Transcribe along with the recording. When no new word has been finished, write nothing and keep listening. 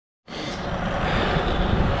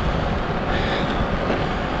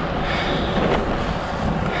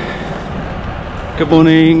Good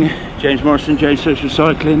morning, James Morrison, James Social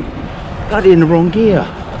Cycling. Got in the wrong gear.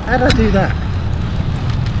 How did I do that?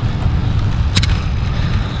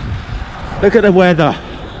 Look at the weather.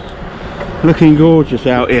 Looking gorgeous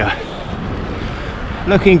out here.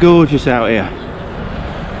 Looking gorgeous out here.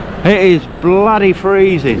 It is bloody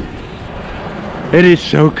freezing. It is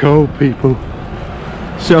so cold, people.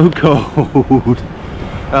 So cold.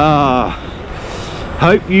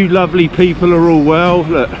 Hope you lovely people are all well.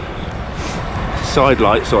 Look, side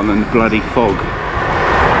lights on and bloody fog.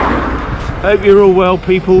 Hope you're all well,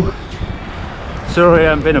 people. Sorry I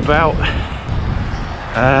haven't been about.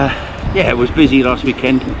 Yeah, it was busy last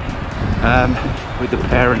weekend with the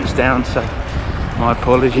parents down, so my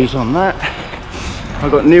apologies on that.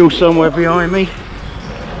 I've got Neil somewhere behind me.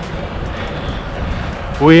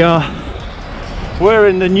 We are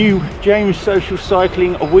wearing the new James Social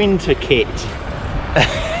Cycling winter kit.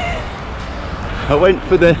 I went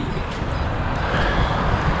for the...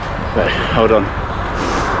 Wait, hold on.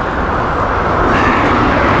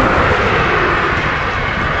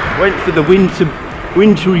 Went for the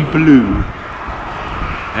wintry blue.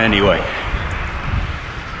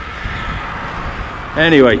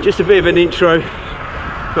 Anyway, just a bit of an intro.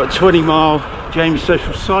 Got a 20-mile James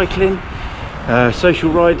Social Cycling social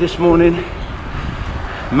ride this morning.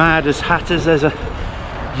 Mad as hatters, as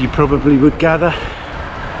you probably would gather.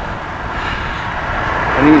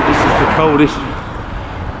 I think this is the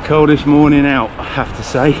coldest morning out, I have to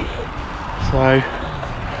say. So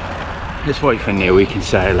let's wait for Neil, we can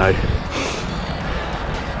say hello.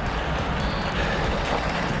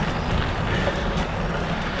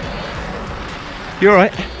 You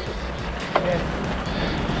alright? Yeah.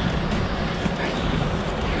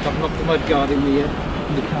 I've knocked the mud guard in the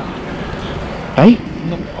car. Hey?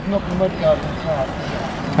 I've knocked the mud guard in the car.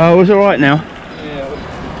 Oh, it's alright now? Yeah.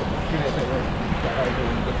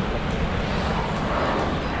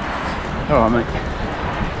 Alright, mate.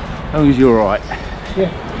 As long as you're alright.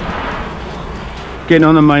 Yeah. Getting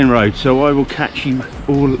on the main road, so I will catch you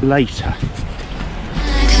all later.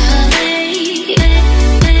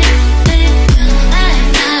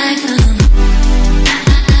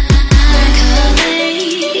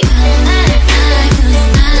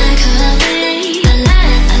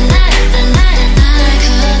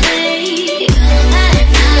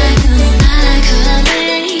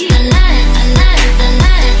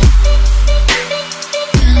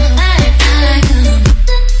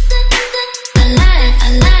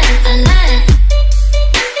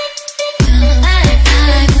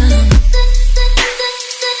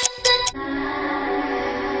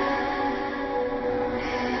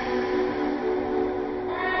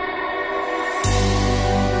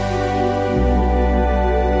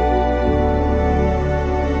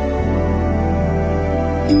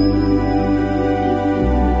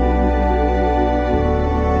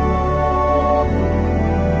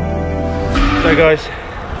 So guys,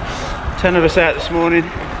 10 of us out this morning.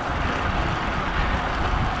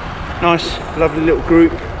 Nice, lovely little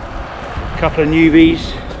group. Couple of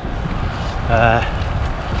newbies.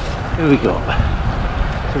 Who we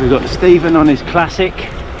got? So we got Stephen on his classic.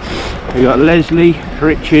 We got Leslie,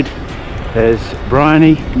 Richard. There's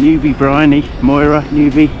Bryony, newbie Bryony, Moira,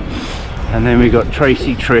 newbie, and then we got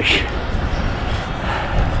Tracy, Trish,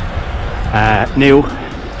 Neil,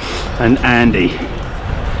 and Andy.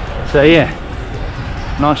 So yeah.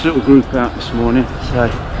 Nice little group out this morning, so,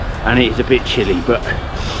 and it is a bit chilly, but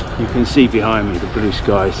you can see behind me the blue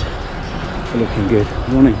skies are looking good.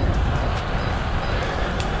 Morning.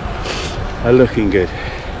 Are looking good.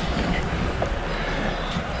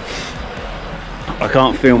 I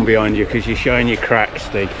can't film behind you because you're showing your cracks,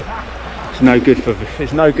 Steve. It's no good for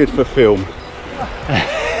film.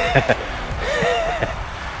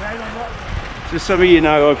 Just some of you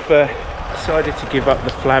know, I've decided to give up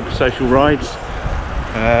the FLAB social rides.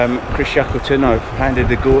 Chris Shackleton, I've handed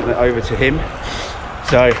the Gauntlet over to him,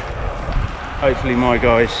 so hopefully my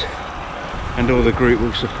guys and all the group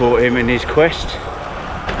will support him in his quest,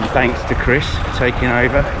 and thanks to Chris for taking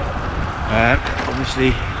over. Obviously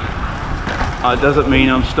it doesn't mean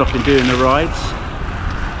I'm stopping doing the rides.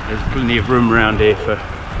 There's plenty of room around here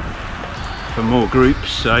for more groups,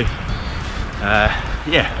 so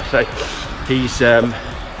yeah, so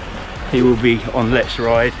he will be on Let's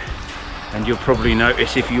Ride. And you'll probably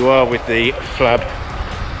notice, if you are with the FLAB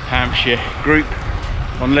Hampshire group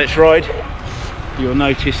on Let's Ride, you'll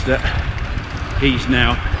notice that he's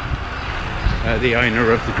now the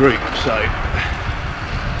owner of the group. So,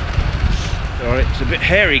 alright, it's a bit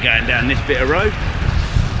hairy going down this bit of road.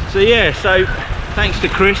 So yeah, so thanks to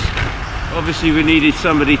Chris. Obviously we needed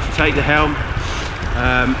somebody to take the helm.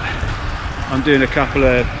 I'm doing a couple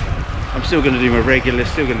of I'm still going to do my regular,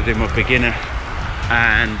 still going to do my beginner,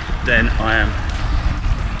 and then I am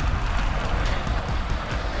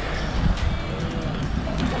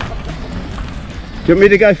do you want me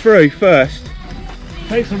to go through first?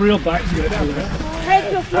 Take some real back to go through there.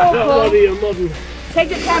 Take the floor. Take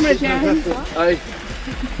the camera down.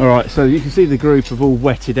 Alright, so you can see the group have all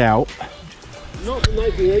wetted out. Not the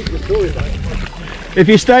 1980s story back. If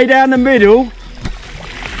you stay down the middle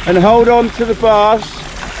and hold on to the bars.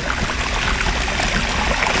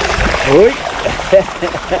 Oi. The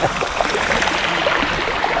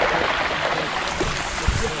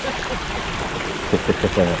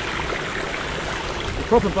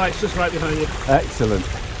proper bike's just right behind you. Excellent.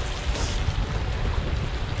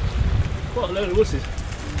 What a load of wusses.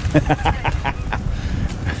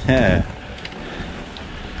 Yeah.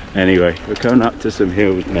 Anyway, we're coming up to some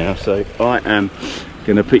hills now, so I am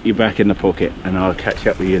going to put you back in the pocket and I'll catch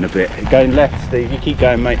up with you in a bit. Going left, Steve, you keep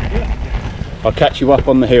going, mate. Yeah. I'll catch you up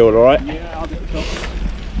on the hill, alright? Yeah, I'll get the top.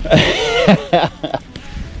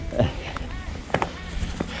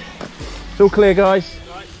 It's all clear, guys.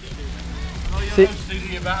 Right. Oh, you're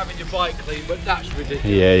enthusiastic about having your bike clean, but that's ridiculous.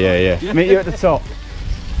 Yeah. Meet you at the top.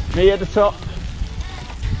 Meet you at the top.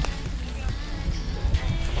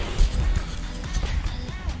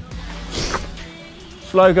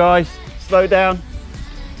 Slow, guys. Slow down.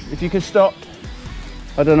 If you can stop.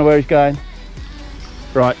 I don't know where he's going.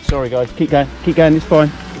 Right, sorry guys. Keep going. Keep going. It's fine.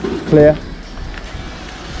 Clear.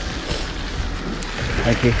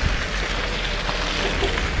 Thank you.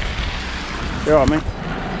 You're all right, mate.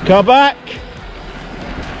 Car back.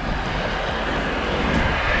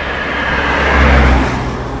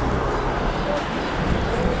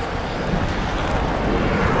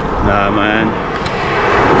 Nah, man.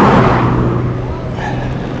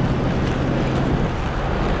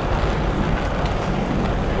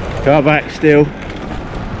 Car back still.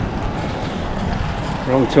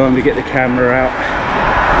 Wrong time to get the camera out.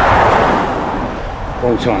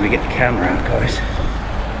 Wrong time to get the camera out, guys.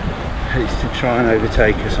 It's to try and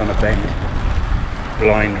overtake us on a bend.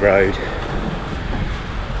 Blind road.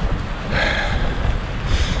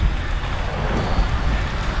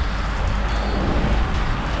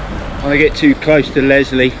 I want to get too close to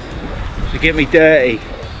Leslie to get me dirty.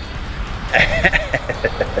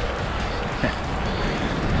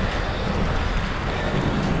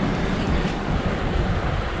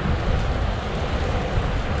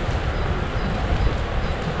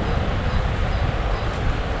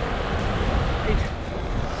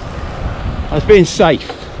 I was being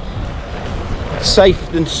safe.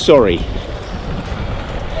 Safe than sorry.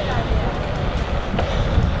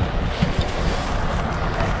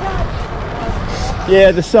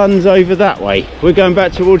 Yeah, the sun's over that way. We're going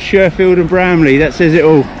back towards Sherfield and Bramley. That says it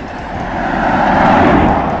all.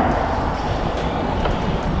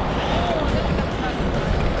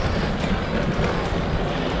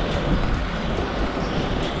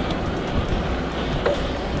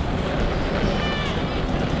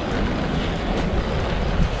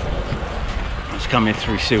 Coming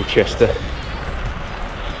through Silchester.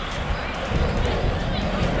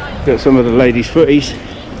 Got some of the ladies' footies.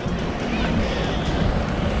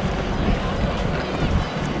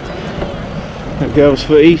 That girls'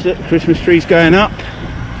 footies. That Christmas tree's going up.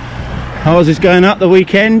 Ours is going up the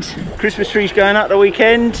weekend. Christmas tree's going up the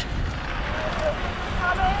weekend.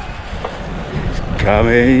 It's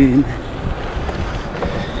coming.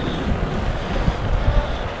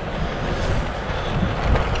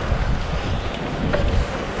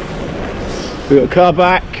 We've got a car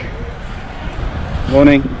back.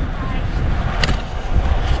 Morning.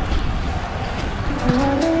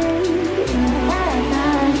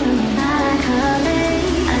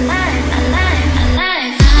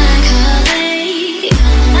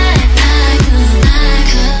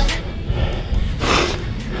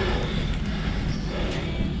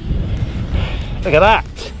 Look at that.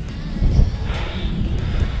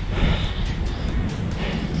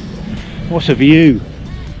 What a view.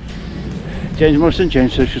 James Morrison,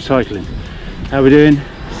 James Social Cycling. How we doing?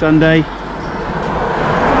 Sunday.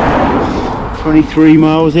 23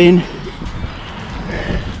 miles in.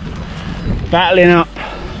 Battling up.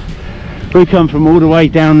 We come from all the way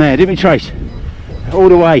down there, didn't we, Trace? All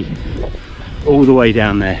the way. All the way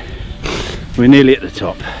down there. We're nearly at the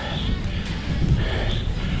top.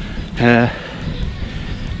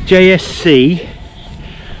 JSC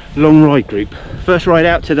long ride group. First ride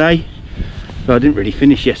out today. But I didn't really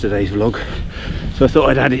finish yesterday's vlog, so I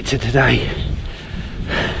thought I'd add it to today.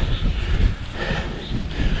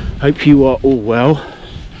 Hope you are all well.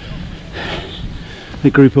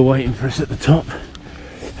 The group are waiting for us at the top.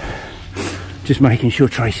 Just making sure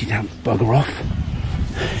Tracy don't bugger off.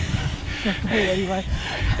 Anyway.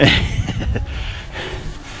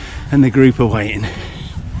 And the group are waiting.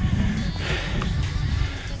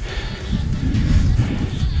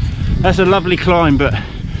 That's a lovely climb, but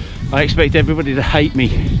I expect everybody to hate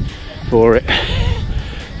me for it.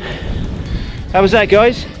 How was that,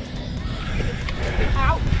 guys?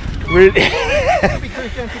 Ouch. Really?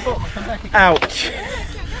 Ouch.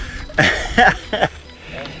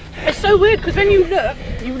 It's so weird because when you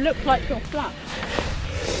look like you're flat.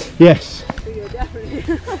 Yes. So you're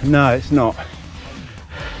definitely. No, it's not.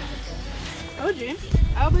 Told you.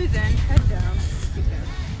 Elbows in, head down. Keep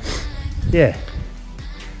going. Yeah.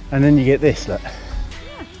 And then you get this, look. Yeah,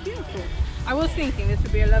 beautiful. I was thinking this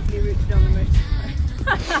would be a lovely route to do on the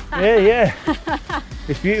motorcycle. Yeah.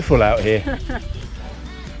 It's beautiful out here.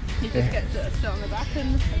 You just get to sit on the back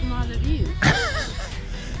and admire the view.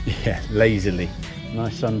 Yeah, lazily.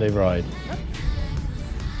 Nice Sunday ride.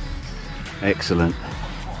 Excellent.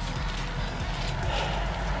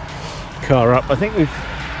 Car up. I think we've...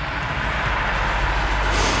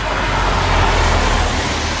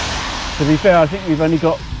 To be fair, I think we've only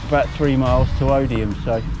got about 3 miles to Odium,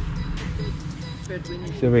 so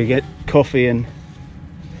we get coffee and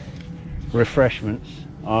refreshments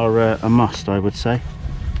are a must, I would say.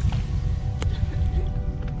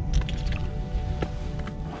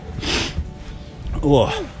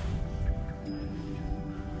 Oh.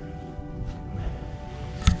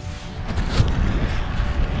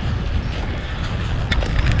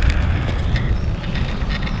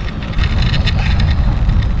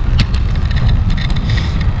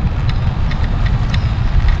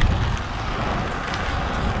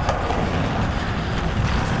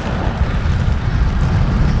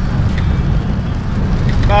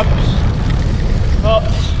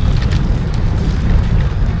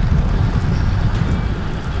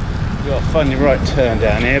 Got a funny right turn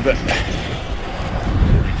down here, but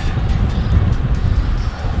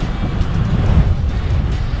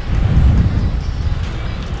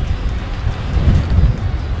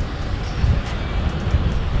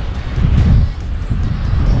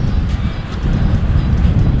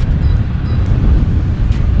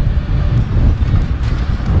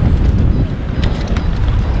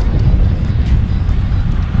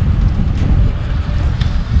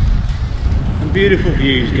beautiful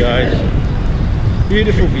views, guys.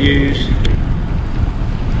 Beautiful views.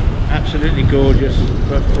 Absolutely gorgeous,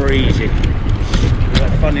 but freezing.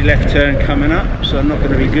 That funny left turn coming up, so I'm not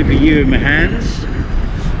going to be good with you in my hands.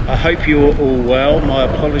 I hope you're all well. My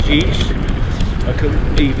apologies. I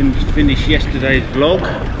couldn't even finish yesterday's vlog,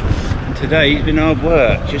 and today's been hard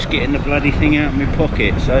work just getting the bloody thing out of my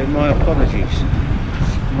pocket. So my apologies.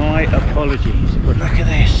 My apologies. But look at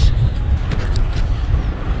this.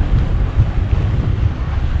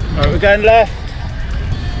 Right, we're going left.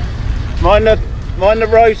 Mind the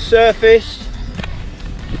road surface.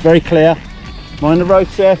 Very clear. Mind the road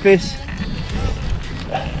surface.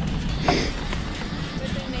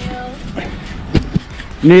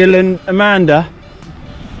 Neil and Amanda.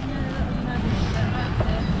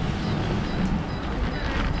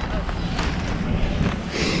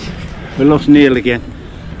 We lost Neil again.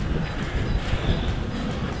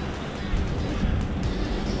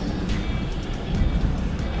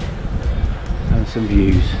 Some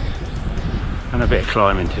views and a bit of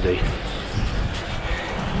climbing to do.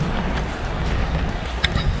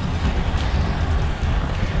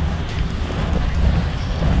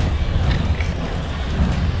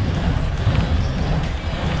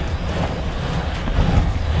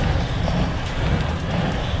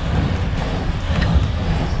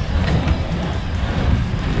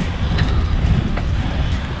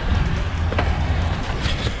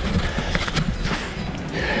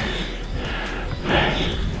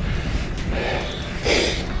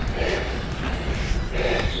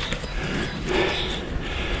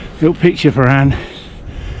 Little picture for Anne.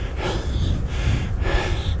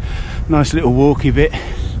 Nice little walky bit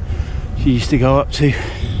she used to go up to.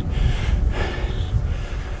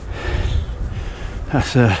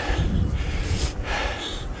 That's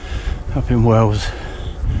up in Wales.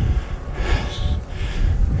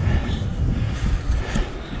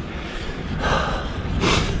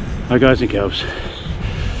 Hi guys and girls.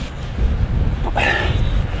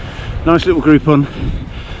 Nice little group on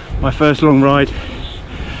my first long ride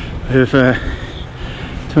of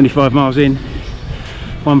 25 miles in.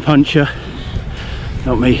 One puncher,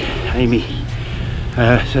 not me, Amy.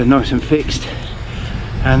 So nice and fixed,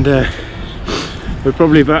 and we're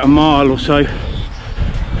probably about a mile or so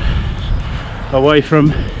away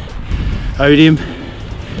from Odium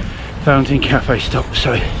Fountain Cafe stop,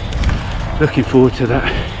 so looking forward to that.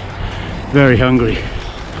 Very hungry,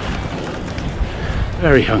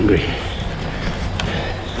 very hungry.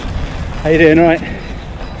 How you doing, all right?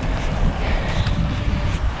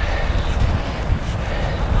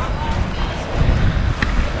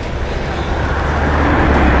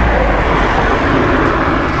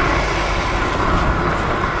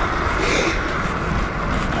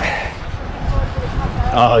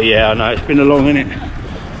 Oh yeah, I know, it's been a long, isn't it?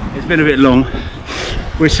 It's been a bit long.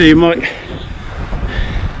 We'll see, you might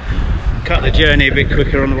cut the journey a bit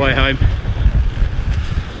quicker on the way home.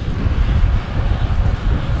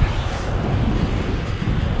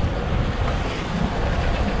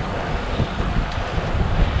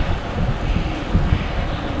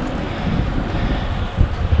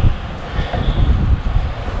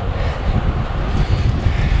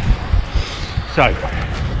 So,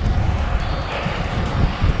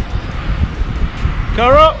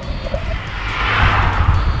 car up.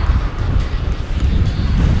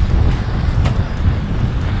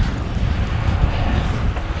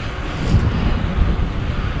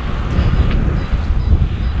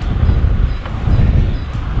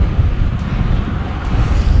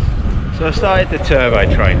 So I started the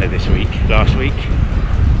turbo trainer last week,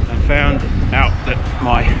 and found out that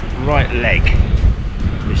my right leg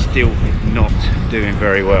is still not doing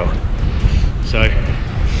very well. So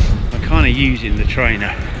I'm kind of using the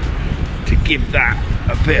trainer to give that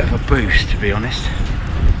a bit of a boost, to be honest.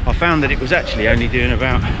 I found that it was actually only doing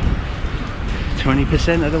about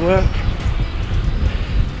 20% of the work.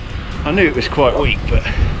 I knew it was quite weak, but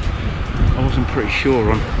I wasn't pretty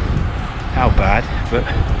sure on how bad. But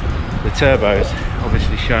the turbo has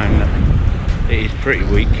obviously shown that it is pretty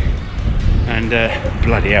weak, and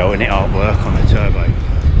bloody hell, isn't it hard work on the turbo.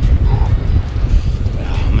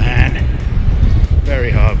 Oh man, very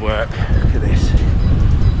hard work. Look at this.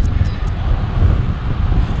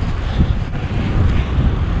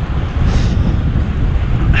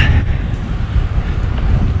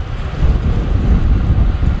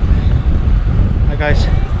 Hi guys.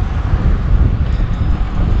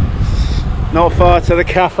 Not far to the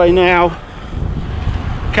cafe now.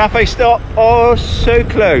 Cafe stop. Oh, so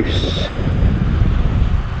close.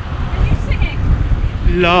 Are you singing?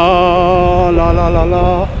 La la la la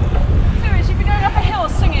la. Serious, you've been going up a hill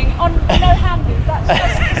singing on no-handed. That's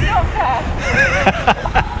just, it's not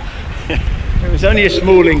fair. It was only a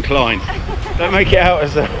small incline. Don't make it out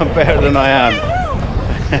as I'm better than I am.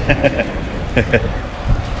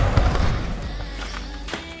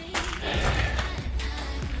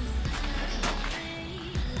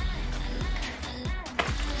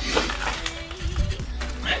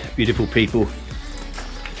 Beautiful people.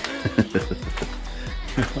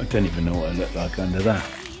 I don't even know what I look like under that.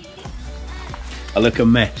 I look a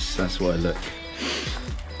mess, that's what I look.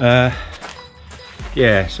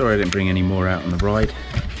 Yeah, sorry I didn't bring any more out on the ride.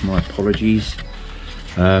 My apologies.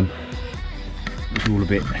 It was all a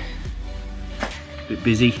bit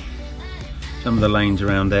busy. Some of the lanes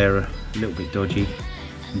around there are a little bit dodgy,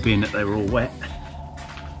 and being that they were all wet,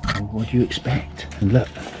 well, what do you expect? And look,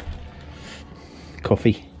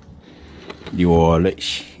 coffee.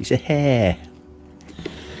 It's a hair.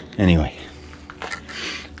 Anyway,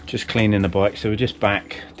 just cleaning the bike. So we're just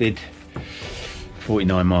back. Did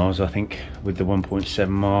 49 miles, I think, with the 1.7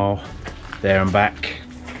 mile there and back,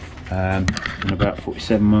 and about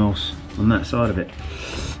 47 miles on that side of it.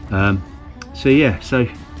 So yeah, so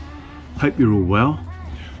hope you're all well.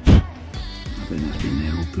 I think that's been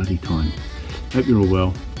there all bloody time. Hope you're all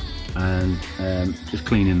well, and just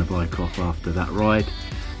cleaning the bike off after that ride,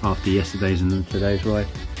 after yesterday's and today's ride.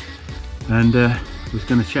 And was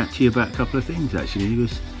going to chat to you about a couple of things actually. It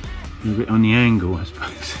was a bit on the angle, I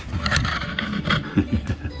suppose.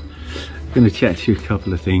 Going to chat to you a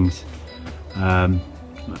couple of things. I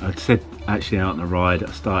said actually out on the ride,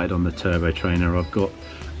 I started on the turbo trainer. I've got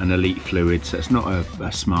an Elite Fluid, so it's not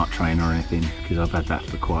a smart trainer or anything, because I've had that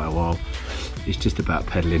for quite a while. It's just about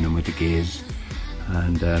pedaling them with the gears.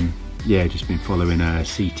 And yeah, just been following a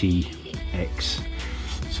CTX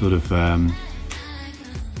sort of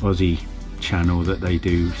Aussie channel that they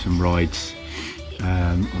do some rides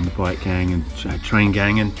on the bike gang and train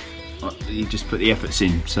gang, and you just put the efforts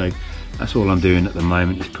in. So that's all I'm doing at the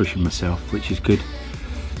moment, is pushing myself, which is good.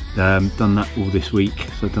 Done that all this week,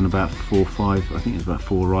 so I've done about 4 or 5, I think it's about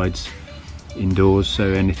 4 rides indoors, so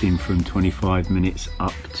anything from 25 minutes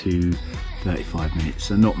up to 35 minutes,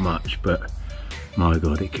 so not much, but my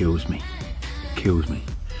god, it kills me,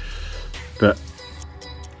 But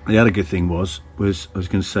the other good thing was I was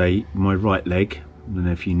going to say, my right leg, I don't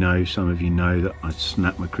know if you know, some of you know that I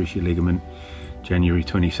snapped my cruciate ligament January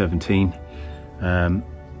 2017,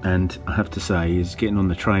 and I have to say, is getting on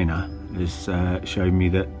the trainer has showed me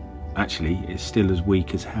that actually it's still as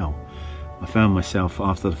weak as hell. I found myself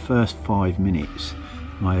after the first 5 minutes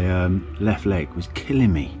my left leg was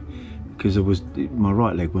killing me because my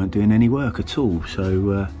right leg weren't doing any work at all.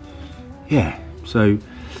 So yeah, so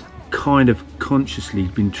kind of consciously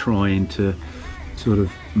been trying to sort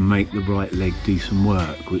of make the right leg do some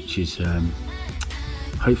work, which is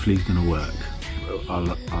hopefully going to work.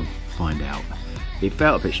 I'll find out. It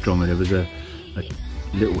felt a bit stronger. There was a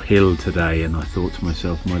little hill today and I thought to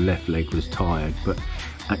myself my left leg was tired, but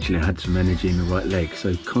actually I had some energy in the right leg,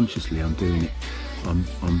 so consciously I'm doing it. I'm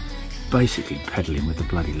basically pedaling with the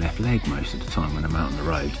bloody left leg most of the time when I'm out on the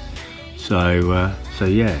road. So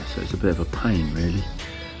yeah, so it's a bit of a pain really,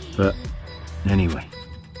 but anyway,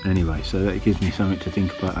 so that gives me something to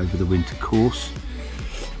think about over the winter course.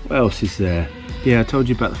 What else is there? Yeah, I told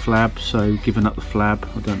you about the FLAB, so giving up the FLAB.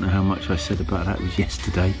 I don't know how much I said about that, it was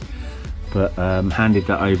yesterday, but handed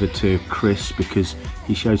that over to Chris because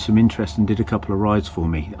he showed some interest and did a couple of rides for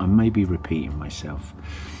me. I may be repeating myself.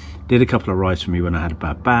 Did a couple of rides for me when I had a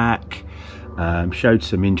bad back. Showed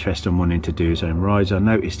some interest in wanting to do his own rides. I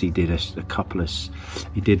noticed he did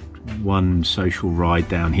he did one social ride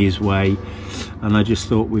down his way, and I just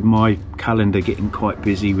thought with my calendar getting quite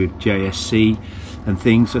busy with JSC and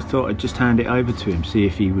things, I thought I'd just hand it over to him, see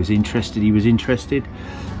if he was interested. He was interested,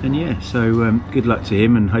 and yeah, so good luck to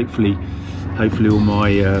him, and hopefully all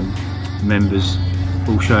my members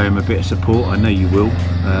will show him a bit of support. I know you will.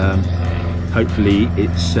 Hopefully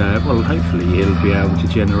it's well, hopefully he'll be able to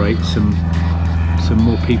generate some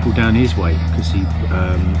more people down his way, because he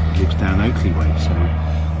lives down Oakley way, so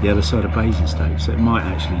the other side of Basingstoke, so it might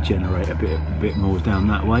actually generate a bit more down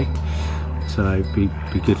that way, so be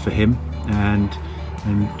good for him, and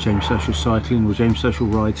James Social Cycling or James Social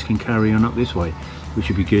Rides can carry on up this way, which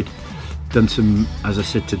would be good. Done some, as I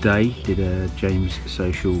said today, did a James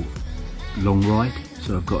Social long ride,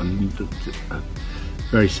 so I've got a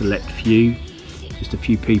very select few, just a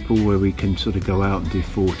few people where we can sort of go out and do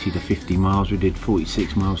 40 to 50 miles. We did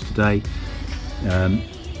 46 miles today,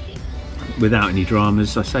 without any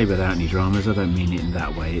dramas. I say without any dramas, I don't mean it in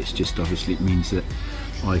that way, it's just obviously it means that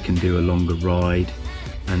I can do a longer ride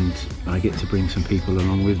and I get to bring some people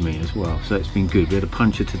along with me as well, so it's been good. We had a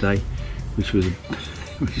puncher today, which was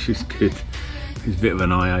good. It was a bit of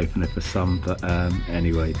an eye-opener for some, but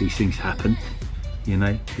anyway, these things happen. You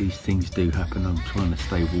know, these things do happen. I'm trying to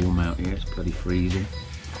stay warm out here, it's bloody freezing.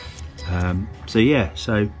 So yeah,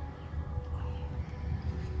 so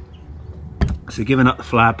giving up the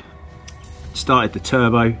FLAB, started the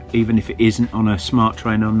turbo, even if it isn't on a smart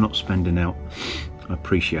trainer. I'm not spending out, I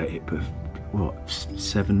appreciate it, but what,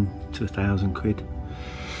 7 to 1,000 quid?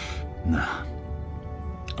 Nah,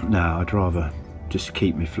 I'd rather just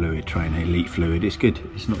keep my fluid trainer, Elite Fluid. It's good,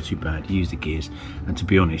 it's not too bad. Use the gears, and to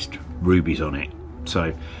be honest, Ruby's on it,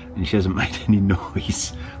 so, and she hasn't made any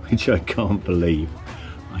noise, which I can't believe.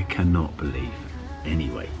 I cannot believe.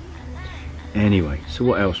 Anyway, so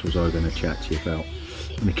what else was I going to chat to you about?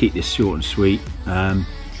 I'm going to keep this short and sweet. Yeah,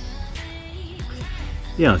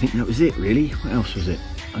 I think that was it really. What else was it?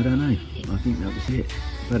 I don't know. I think that was it.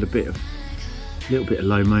 I've had a little bit of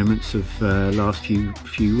low moments of last few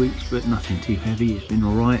weeks, but nothing too heavy. It's been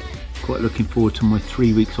all right. Quite looking forward to my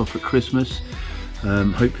 3 weeks off at Christmas.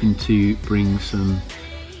 Hoping to bring some,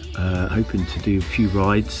 hoping to do a few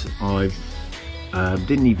rides. I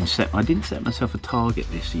didn't set myself a target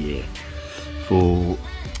this year for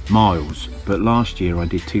miles, but last year I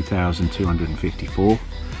did 2,254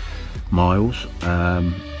 miles,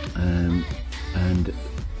 and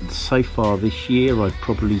so far this year I've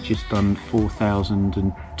probably just done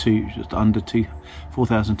 4,002, just under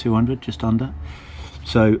 4,200, just under.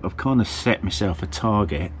 So I've kind of set myself a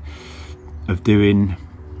target of doing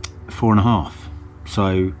 4.5.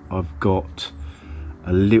 So I've got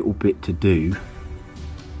a little bit to do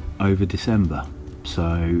over December,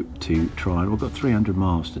 so to try, and I've got 300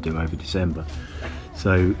 miles to do over December,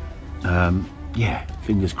 so yeah,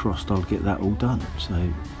 fingers crossed I'll get that all done, so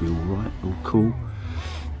be all right, all cool.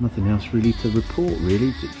 Nothing else really to report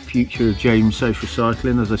really. The future of James Social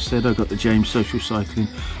Cycling, as I said, I got the James Social Cycling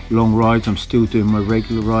long rides. I'm still doing my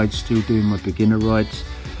regular rides, still doing my beginner rides.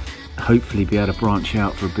 Hopefully be able to branch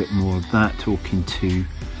out for a bit more of that, talking to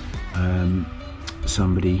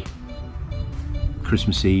somebody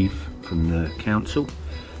Christmas Eve from the council,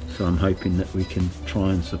 so I'm hoping that we can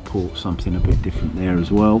try and support something a bit different there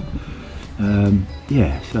as well.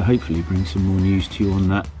 Yeah, so hopefully bring some more news to you on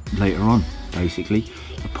that later on. Basically,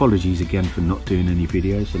 apologies again for not doing any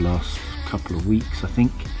videos the last couple of weeks. I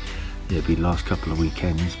think it'll be the last couple of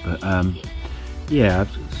weekends, but yeah,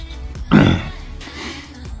 I've just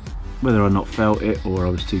whether I not felt it or I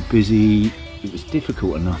was too busy, it was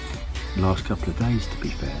difficult enough the last couple of days, to be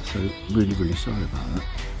fair, so really sorry about that,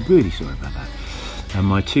 really sorry about that. and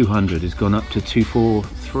my 200 has gone up to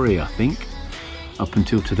 243, I think, up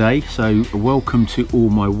until today. So welcome to all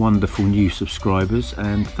my wonderful new subscribers,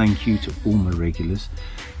 and thank you to all my regulars.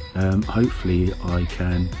 Hopefully I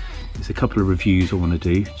can, there's a couple of reviews I want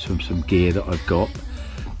to do, some gear that I've got.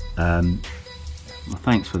 Well,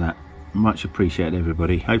 thanks for that, much appreciated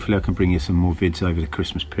everybody. Hopefully I can bring you some more vids over the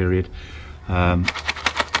Christmas period.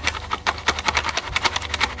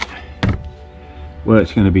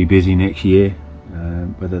 Work's going to be busy next year,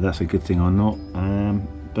 whether that's a good thing or not,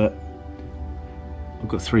 but I've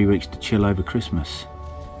got 3 weeks to chill over Christmas.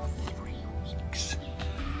 3 weeks.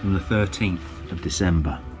 On the 13th of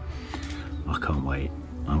December. I can't wait.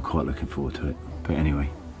 I'm quite looking forward to it. But anyway,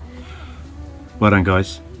 well done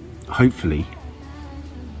guys. Hopefully,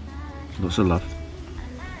 lots of love,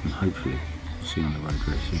 and hopefully I'll see you on the road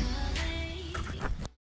very soon.